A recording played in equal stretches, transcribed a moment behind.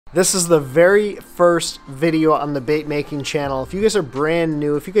This is the very first video on the bait making channel. If you guys are brand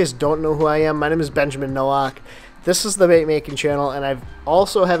new, if you guys don't know who I am, my name is Benjamin Nowak. This is the bait making channel, and I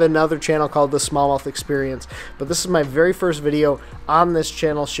also have another channel called the Smallmouth Experience. But this is my very first video on this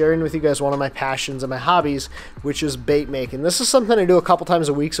channel, sharing with you guys one of my passions and my hobbies, which is bait making. This is something I do a couple times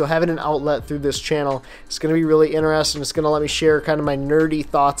a week, so having an outlet through this channel is going to be really interesting. It's going to let me share kind of my nerdy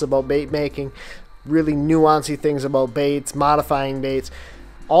thoughts about bait making, really nuancy things about baits, modifying baits,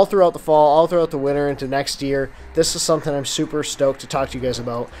 all throughout the fall, all throughout the winter into next year. This is something I'm super stoked to talk to you guys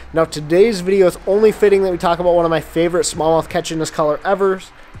about. Now today's video, it's only fitting that we talk about one of my favorite smallmouth catching this color ever,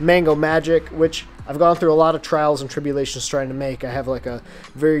 Mango Magic, which I've gone through a lot of trials and tribulations trying to make. I have like a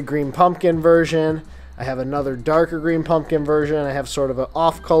very green pumpkin version, I have another darker green pumpkin version, I have sort of an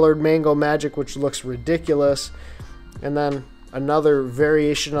off-colored Mango Magic which looks ridiculous, and then another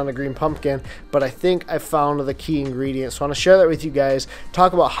variation on a green pumpkin, but I think I found the key ingredient. So I want to share that with you guys,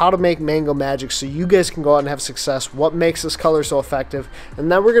 talk about how to make Mango Magic so you guys can go out and have success, what makes this color so effective, and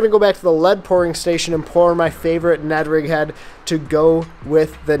then we're going to go back to the lead pouring station and pour my favorite Ned rig head to go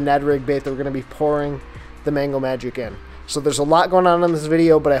with the Ned rig bait that we're going to be pouring the Mango Magic in. So there's a lot going on in this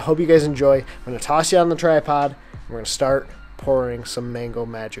video, but I hope you guys enjoy. I'm going to toss you on the tripod, we're going to start pouring some Mango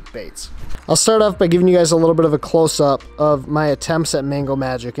Magic baits. I'll start off by giving you guys a little bit of a close-up of my attempts at Mango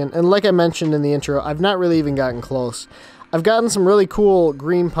Magic, and like I mentioned in the intro, I've not really even gotten close. I've gotten some really cool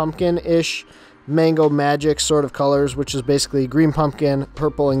green pumpkin-ish Mango Magic sort of colors, which is basically green pumpkin,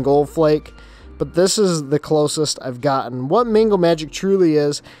 purple, and gold flake, but this is the closest I've gotten. What Mango Magic truly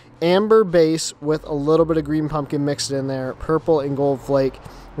is, amber base with a little bit of green pumpkin mixed in there, purple and gold flake,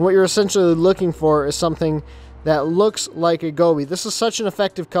 and what you're essentially looking for is something that looks like a goby. This is such an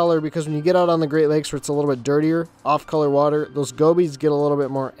effective color because when you get out on the Great Lakes where it's a little bit dirtier, off-color water, those gobies get a little bit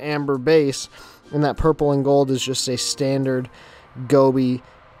more amber base, and that purple and gold is just a standard goby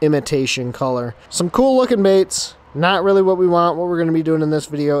imitation color. Some cool looking baits, not really what we want. What we're going to be doing in this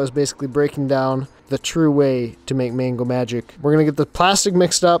video is basically breaking down the true way to make Mango Magic. We're going to get the plastic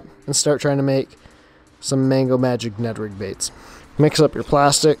mixed up and start trying to make some Mango Magic Ned rig baits. Mix up your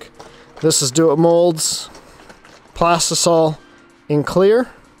plastic. This is Do It Molds Plastisol in Clair,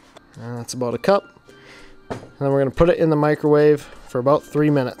 and that's about a cup, and then we're going to put it in the microwave for about 3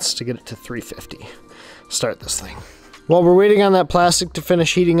 minutes to get it to 350. Start this thing. While we're waiting on that plastic to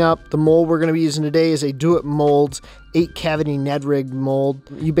finish heating up, the mold we're going to be using today is a Do It Molds 8 cavity Ned rig mold.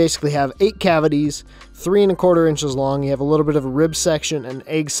 You basically have 8 cavities, 3 1/4 inches long. You have a little bit of a rib section and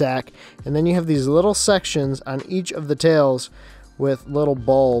egg sac, and then you have these little sections on each of the tails with little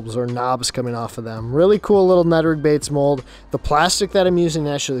bulbs or knobs coming off of them. Really cool little Ned rig baits mold. The plastic that I'm using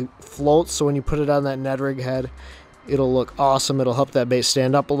actually floats, so when you put it on that Ned rig head, it'll look awesome. It'll help that bait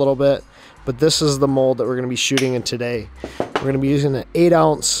stand up a little bit. But this is the mold that we're going to be shooting in today. We're going to be using an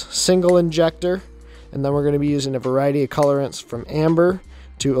 8-ounce single injector, and then we're going to be using a variety of colorants from amber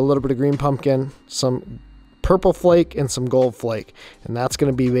to a little bit of green pumpkin, some purple flake, and some gold flake, and that's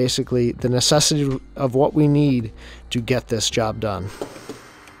going to be basically the necessity of what we need to get this job done.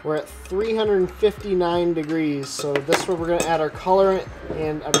 We're at 359 degrees, so this is where we're going to add our colorant,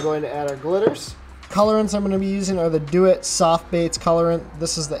 and I'm going to add our glitters. Colorants I'm going to be using are the Do It Soft Baits colorant.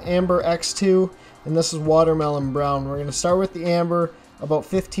 This is the Amber X2, and this is Watermelon Brown. We're going to start with the amber, about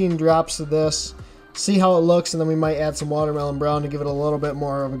 15 drops of this, see how it looks, and then we might add some Watermelon Brown to give it a little bit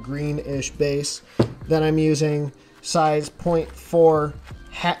more of a greenish base. Then I'm using size 0.4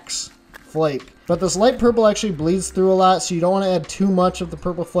 hex flake. But this light purple actually bleeds through a lot, so you don't want to add too much of the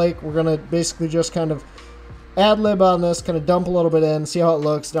purple flake. We're going to basically just kind of ad-lib on this, kind of dump a little bit in, see how it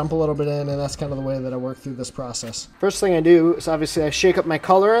looks, dump a little bit in, and that's kind of the way that I work through this process. First thing I do is obviously I shake up my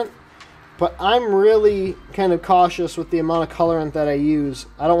colorant, but I'm really kind of cautious with the amount of colorant that I use.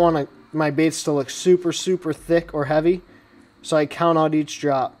 I don't want my baits to look super thick or heavy, so I count out each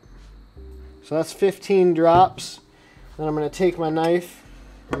drop. So that's 15 drops. Then I'm going to take my knife,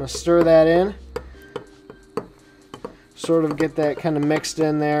 I'm going to stir that in, sort of get that kind of mixed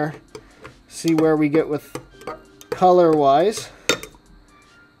in there, see where we get with color wise,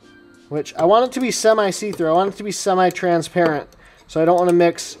 which I want it to be semi see-through, I want it to be semi-transparent, so I don't want to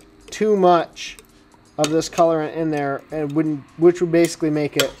mix too much of this colorant in there, and which would basically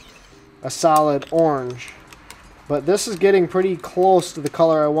make it a solid orange. But this is getting pretty close to the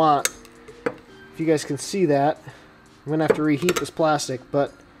color I want. If you guys can see that, I'm going to have to reheat this plastic,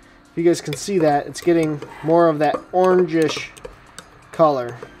 but if you guys can see that, it's getting more of that orangish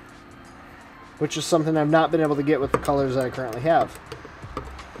color, which is something I've not been able to get with the colors that I currently have.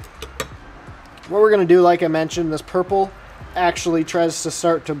 What we're going to do, like I mentioned, this purple actually tries to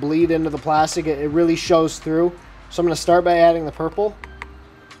start to bleed into the plastic. It really shows through. So I'm going to start by adding the purple.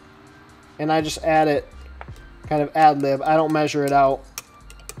 and I just add it kind of ad-lib. I don't measure it out.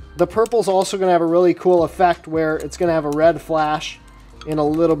 The purple's also going to have a really cool effect where it's going to have a red flash and a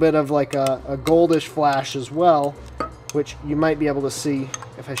little bit of like a goldish flash as well, which you might be able to see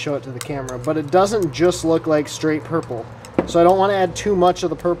if I show it to the camera. But it doesn't just look like straight purple. So I don't want to add too much of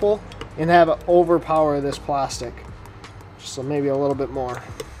the purple and have it overpower this plastic. So maybe a little bit more.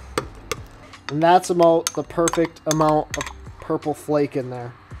 And that's about the perfect amount of purple flake in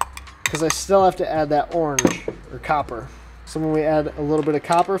there, because I still have to add that orange or copper. So when we add a little bit of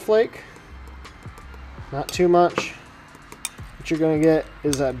copper flake, not too much, what you're going to get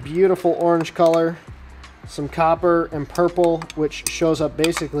is that beautiful orange color, some copper and purple, which shows up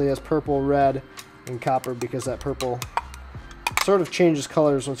basically as purple, red, and copper, because that purple sort of changes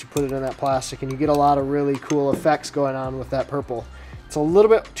colors once you put it in that plastic, and you get a lot of really cool effects going on with that purple. It's a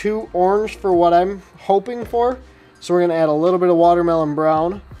little bit too orange for what I'm hoping for, so we're going to add a little bit of watermelon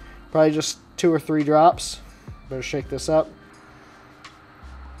brown, probably just 2 or 3 drops. Better shake this up.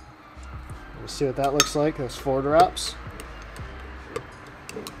 Let's see what that looks like. There's 4 drops.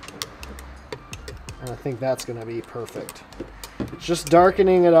 And I think that's going to be perfect. It's just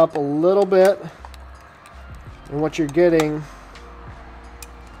darkening it up a little bit, and what you're getting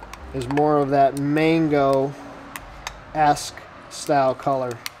is more of that mango-esque style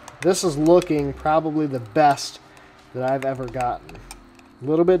color. This is looking probably the best that I've ever gotten. A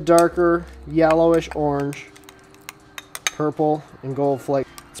little bit darker, yellowish orange, purple, and gold flake.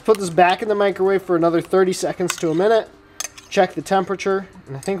 Let's put this back in the microwave for another 30 seconds to a minute. Check the temperature,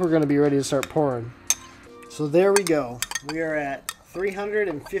 and I think we're going to be ready to start pouring. So there we go. We are at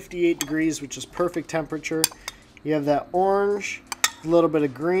 358 degrees, which is perfect temperature. You have that orange, a little bit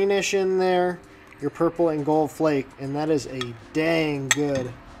of greenish in there, your purple and gold flake, and that is a dang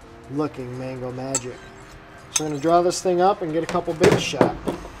good looking Mango Magic. So I'm going to draw this thing up and get a couple baits shot.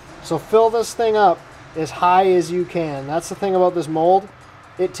 So fill this thing up as high as you can. That's the thing about this mold.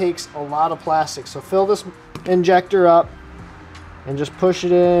 It takes a lot of plastic. So fill this injector up and just push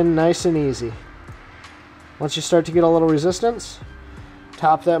it in nice and easy. Once you start to get a little resistance,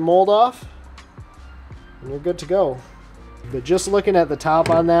 top that mold off, and you're good to go. But just looking at the top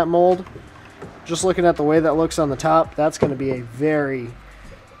on that mold, just looking at the way that looks on the top, that's going to be a very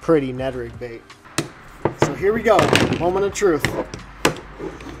pretty Ned rig bait. So here we go, moment of truth.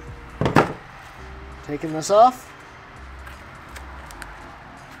 Taking this off.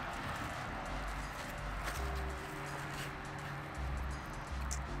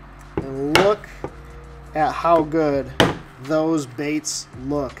 And look at how good those baits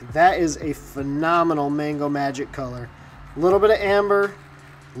look. That is a phenomenal Mango Magic color. A little bit of amber,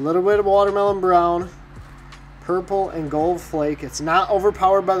 a little bit of watermelon brown, purple and gold flake. It's not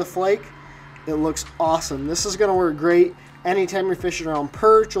overpowered by the flake. It looks awesome. This is going to work great anytime you're fishing around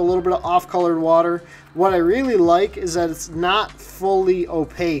perch, a little bit of off-colored water. What I really like is that it's not fully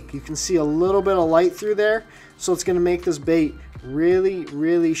opaque. You can see a little bit of light through there, so it's going to make this bait really,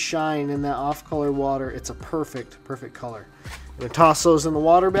 really shine in that off-colored water. It's a perfect color. I'm going to toss those in the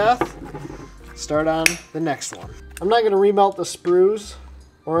water bath. Start on the next one. I'm not going to remelt the sprues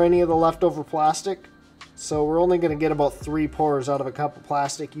or any of the leftover plastic, so we're only going to get about 3 pours out of a cup of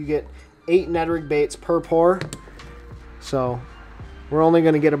plastic. You get 8 Ned rig baits per pour, so we're only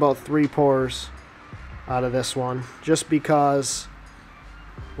going to get about 3 pours out of this one, just because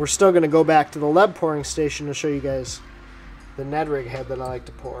we're still going to go back to the lead pouring station to show you guys the Ned rig head that I like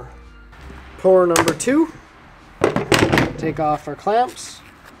to pour. Pour number 2. Take off our clamps.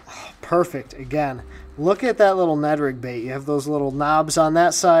 Oh, perfect. Again, look at that little Ned rig bait. You have those little knobs on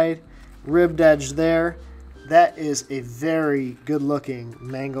that side, ribbed edge there. That is a very good looking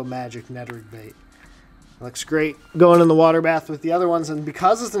Mango Magic Ned rig bait. Looks great going in the water bath with the other ones, and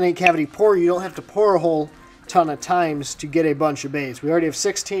because it's an 8 cavity pour, you don't have to pour a whole ton of times to get a bunch of baits. We already have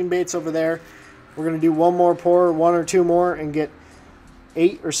 16 baits over there. We're going to do one more pour, 1 or 2 more, and get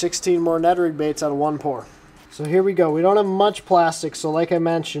 8 or 16 more Ned rig baits out of 1 pour. So here we go. We don't have much plastic, so like I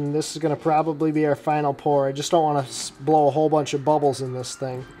mentioned, this is going to probably be our final pour. I just don't want to blow a whole bunch of bubbles in this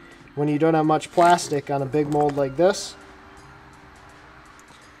thing. When you don't have much plastic on a big mold like this,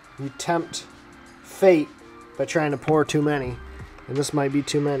 you tempt fate by trying to pour too many, and this might be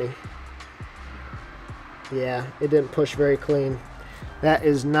too many. Yeah, it didn't push very clean. That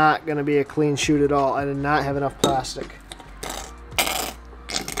is not going to be a clean shoot at all. I did not have enough plastic.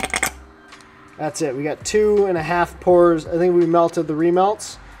 That's it. We got 2.5 pours. I think we melted the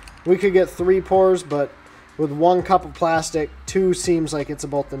remelts. We could get 3 pours, but with 1 cup of plastic, 2 seems like it's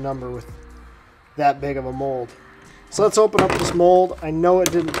about the number with that big of a mold. So let's open up this mold. I know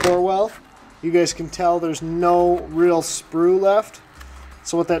it didn't pour well. You guys can tell there's no real sprue left.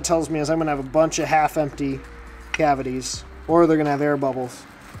 So what that tells me is I'm going to have a bunch of half-empty cavities, or they're going to have air bubbles.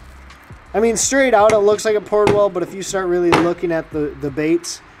 I mean, straight out it looks like it poured well, but if you start really looking at the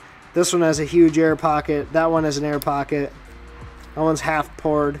baits, this one has a huge air pocket, that one has an air pocket, that one's half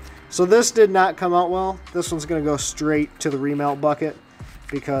poured. So this did not come out well. This one's going to go straight to the remelt bucket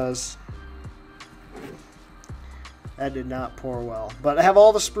because that did not pour well. But I have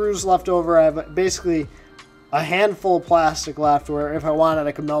all the sprues left over. I have basically a handful of plastic left where if I wanted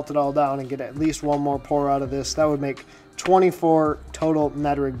I could melt it all down and get at least one more pour out of this. That would make 24 total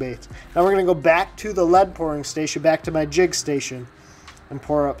Ned rig baits. Now we're going to go back to the lead pouring station, back to my jig station, and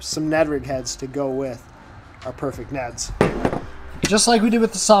pour up some Ned rig heads to go with our perfect Neds. Just like we did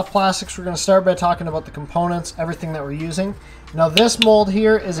with the soft plastics, we're going to start by talking about the components, everything that we're using. Now this mold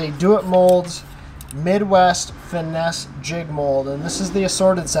here is a Do It Molds Midwest Finesse jig mold, and this is the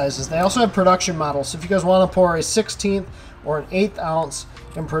assorted sizes. They also have production models, so if you guys want to pour a 16th or an 1/8 ounce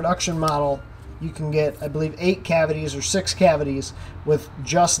in production model, you can get, I believe, 8 cavities or 6 cavities with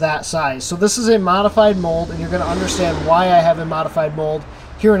just that size. So this is a modified mold, and you're going to understand why I have a modified mold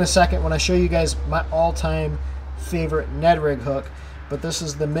here in a second when I show you guys my all-time favorite Ned rig hook. But this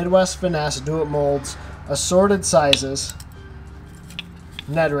is the Midwest Finesse Do It Molds assorted sizes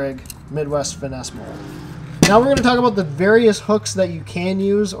Ned rig Midwest Finesse mold. Now we're going to talk about the various hooks that you can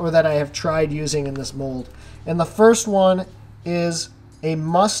use or that I have tried using in this mold. And the first one is a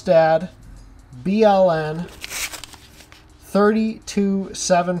Mustad BLN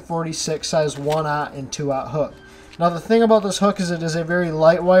 32-746 size 1/0 and 2/0 hook. Now the thing about this hook is it is a very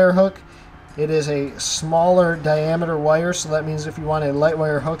light wire hook. It is a smaller diameter wire, so that means if you want a light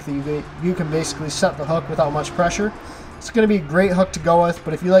wire hook that you can basically set the hook without much pressure. It's going to be a great hook to go with,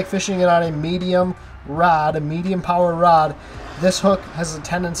 but if you like fishing it on a medium rod, a medium power rod, this hook has a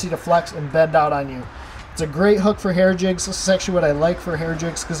tendency to flex and bend out on you. It's a great hook for hair jigs. This is actually what I like for hair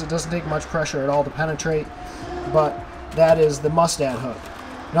jigs because it doesn't take much pressure at all to penetrate, but that is the Mustad hook.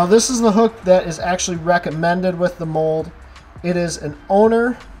 Now this is the hook that is actually recommended with the mold. It is an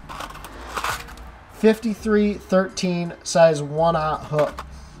Owner 5313 size 1/0 hook.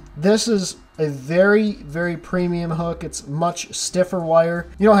 This is a very, very premium hook. It's much stiffer wire.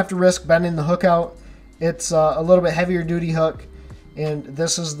 You don't have to risk bending the hook out. It's a little bit heavier duty hook, and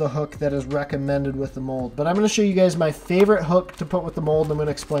this is the hook that is recommended with the mold. But I'm going to show you guys my favorite hook to put with the mold, and I'm going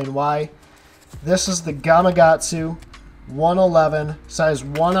to explain why. This is the Gamakatsu 111 size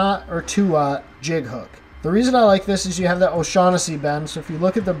 1/0 or 2/0 jig hook. The reason I like this is you have that O'Shaughnessy bend, so if you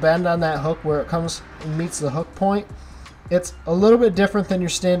look at the bend on that hook where it comes and meets the hook point, it's a little bit different than your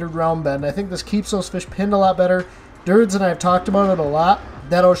standard round bend. I think this keeps those fish pinned a lot better. Durds and I have talked about it a lot.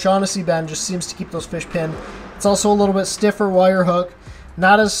 That O'Shaughnessy bend just seems to keep those fish pinned. It's also a little bit stiffer wire hook.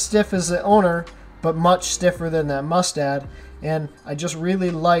 Not as stiff as the Owner, but much stiffer than that Mustad. And I just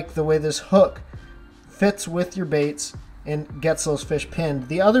really like the way this hook fits with your baits and gets those fish pinned.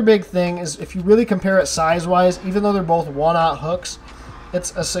 The other big thing is if you really compare it size-wise, even though they're both 1/0 hooks,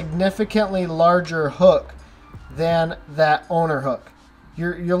 it's a significantly larger hook than that Owner hook.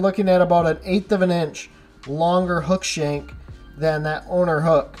 You're looking at about 1/8 of an inch longer hook shank than that Owner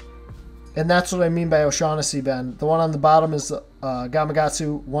hook. And that's what I mean by O'Shaughnessy bend. The one on the bottom is the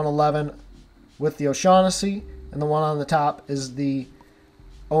Gamakatsu 111 with the O'Shaughnessy, and the one on the top is the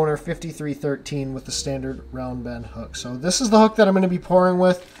Owner 5313 with the standard round bend hook. So this is the hook that I'm going to be pouring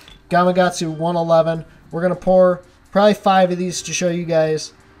with, Gamakatsu 111. We're going to pour probably 5 of these to show you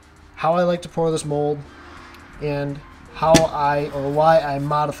guys how I like to pour this mold and why I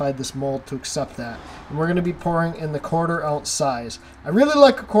modified this mold to accept that. And we're going to be pouring in the 1/4 ounce size. I really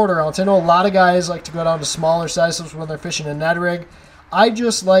like a 1/4 ounce. I know a lot of guys like to go down to smaller sizes when they're fishing a Ned rig. I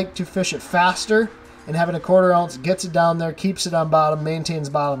just like to fish it faster, and having a 1/4 ounce gets it down there, keeps it on bottom, maintains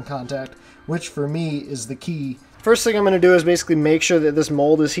bottom contact, which for me is the key. First thing I'm going to do is basically make sure that this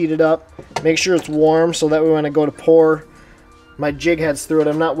mold is heated up, make sure it's warm so that way when I go to pour my jig heads through it,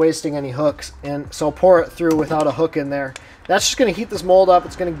 I'm not wasting any hooks, and so I'll pour it through without a hook in there. That's just going to heat this mold up.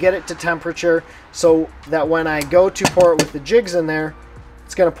 It's going to get it to temperature so that when I go to pour it with the jigs in there,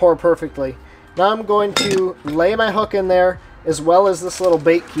 it's going to pour perfectly. Now I'm going to lay my hook in there as well as this little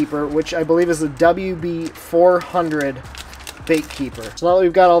bait keeper, which I believe is the WB400 bait keeper. So now that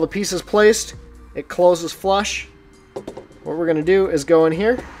we've got all the pieces placed, it closes flush. What we're going to do is go in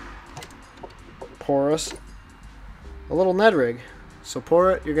here, pour us a little Ned rig. So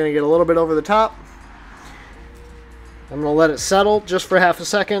pour it, you're going to get a little bit over the top. I'm going to let it settle just for half a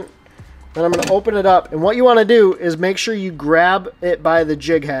second. Then I'm going to open it up. And what you want to do is make sure you grab it by the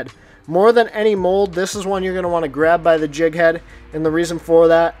jig head. More than any mold, this is one you're going to want to grab by the jig head. And the reason for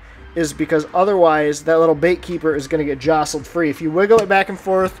that is because otherwise that little bait keeper is going to get jostled free. If you wiggle it back and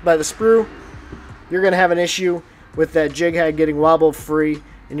forth by the sprue, you're going to have an issue with that jig head getting wobbled free,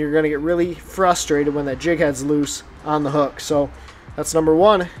 and you're going to get really frustrated when that jig head's loose on the hook. So that's number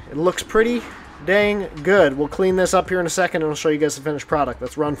one. It looks pretty dang good. We'll clean this up here in a second and I'll show you guys the finished product.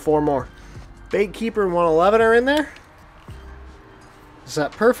 Let's run 4 more. Bait keeper and 111 are in there. Is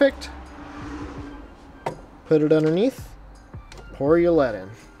that perfect? Put it underneath. Pour your lead in.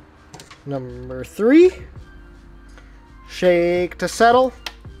 Number 3. Shake to settle.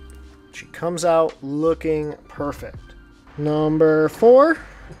 She comes out looking perfect. Number 4.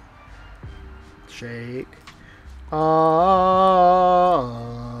 Shake.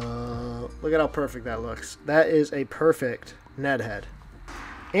 Look at how perfect that looks. That is a perfect Ned head.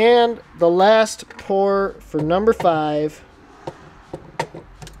 And the last pour for number 5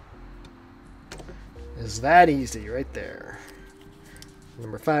 is that easy right there.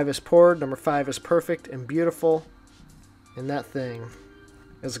 Number 5 is poured. Number 5 is perfect and beautiful. And that thing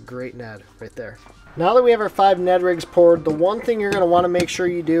is a great Ned right there. Now that we have our 5 Ned rigs poured, the one thing you're going to want to make sure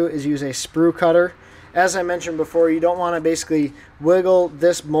you do is use a sprue cutter. As I mentioned before, you don't want to basically wiggle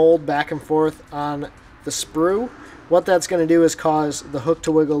this mold back and forth on the sprue. What that's going to do is cause the hook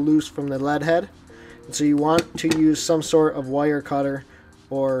to wiggle loose from the lead head. And so you want to use some sort of wire cutter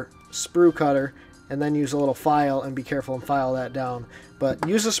or sprue cutter, and then use a little file and be careful and file that down. But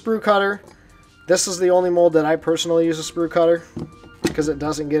use a sprue cutter. This is the only mold that I personally use a sprue cutter because it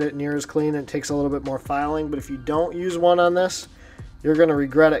doesn't get it near as clean and it takes a little bit more filing. But if you don't use one on this, you're going to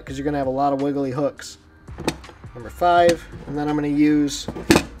regret it because you're going to have a lot of wiggly hooks. Number 5, and then I'm going to use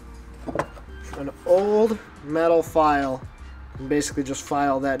an old metal file and basically just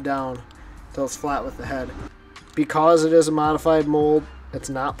file that down until it's flat with the head. Because it is a modified mold, it's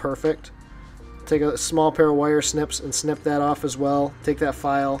not perfect. Take a small pair of wire snips and snip that off as well. Take that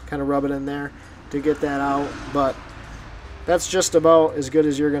file, kind of rub it in there to get that out, but that's just about as good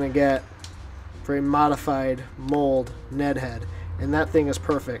as you're going to get for a modified mold Ned head, and that thing is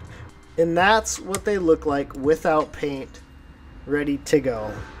perfect. And that's what they look like without paint, ready to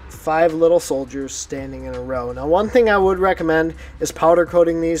go. 5 little soldiers standing in a row. Now, one thing I would recommend is powder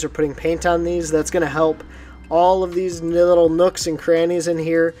coating these or putting paint on these. That's going to help all of these little nooks and crannies in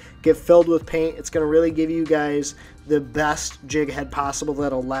here get filled with paint. It's going to really give you guys the best jig head possible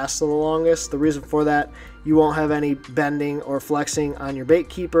that'll last the longest. The reason for that, you won't have any bending or flexing on your bait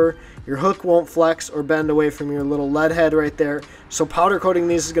keeper. Your hook won't flex or bend away from your little lead head right there. So powder coating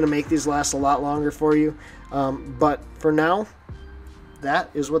these is going to make these last a lot longer for you. But for now, that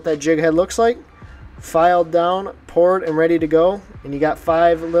is what that jig head looks like. Filed down, poured, and ready to go. And you got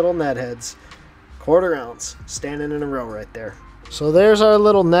 5 little Ned heads. 1/4 ounce, standing in a row right there. So there's our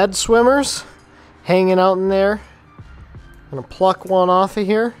little Ned swimmers hanging out in there. I'm going to pluck one off of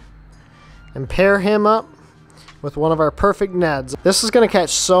here and pair him up with one of our perfect Neds. This is going to catch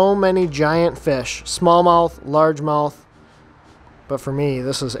so many giant fish. Smallmouth, largemouth. But for me,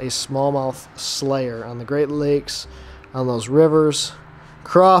 this is a smallmouth slayer on the Great Lakes, on those rivers.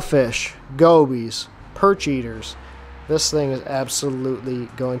 Crawfish, gobies, perch eaters. This thing is absolutely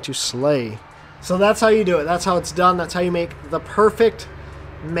going to slay. So that's how you do it. That's how it's done. That's how you make the perfect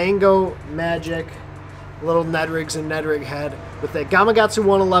mango magic little Ned rigs and Ned rig head with that Gamakatsu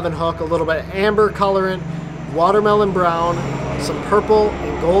 111 hook, a little bit of amber colorant, watermelon brown, some purple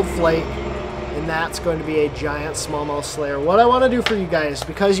and gold flake, and that's going to be a giant smallmouth slayer. What I want to do for you guys,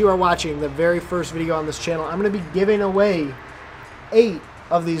 because you are watching the very first video on this channel, I'm going to be giving away 8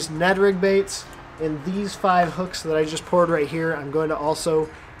 of these Ned rig baits and these 5 hooks that I just poured right here. I'm going to also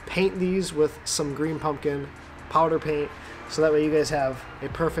paint these with some green pumpkin powder paint, so that way you guys have a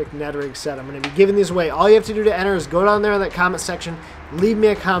perfect Ned rig set. I'm going to be giving these away. All you have to do to enter is go down there in that comment section, leave me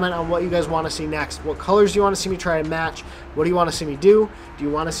a comment on what you guys want to see next. What colors do you want to see me try and match? What do you want to see me do? Do you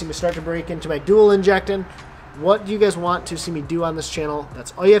want to see me start to break into my dual injecting? What do you guys want to see me do on this channel?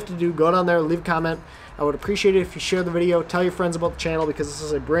 That's all you have to do. Go down there, leave a comment. I would appreciate it if you share the video, tell your friends about the channel, because this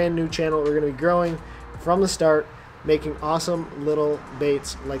is a brand new channel. We're going to be growing from the start, making awesome little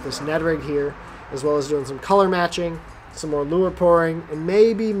baits like this Ned rig here, as well as doing some color matching, some more lure pouring, and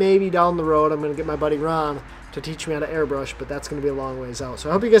maybe down the road I'm going to get my buddy Ron to teach me how to airbrush, but that's going to be a long ways out. So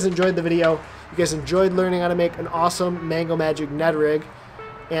I hope you guys enjoyed the video. You guys enjoyed learning how to make an awesome Mango Magic Ned rig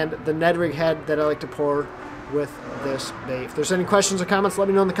and the Ned rig head that I like to pour with this bait. If there's any questions or comments, let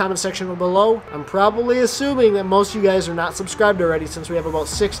me know in the comment section below. I'm probably assuming that most of you guys are not subscribed already, since we have about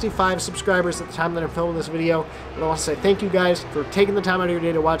 65 subscribers at the time that I'm filming this video. But I want to say thank you guys for taking the time out of your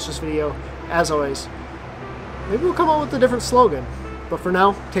day to watch this video. As always, maybe we'll come up with a different slogan. But for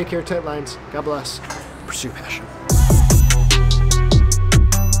now, take care, tight lines. God bless. Pursue passion.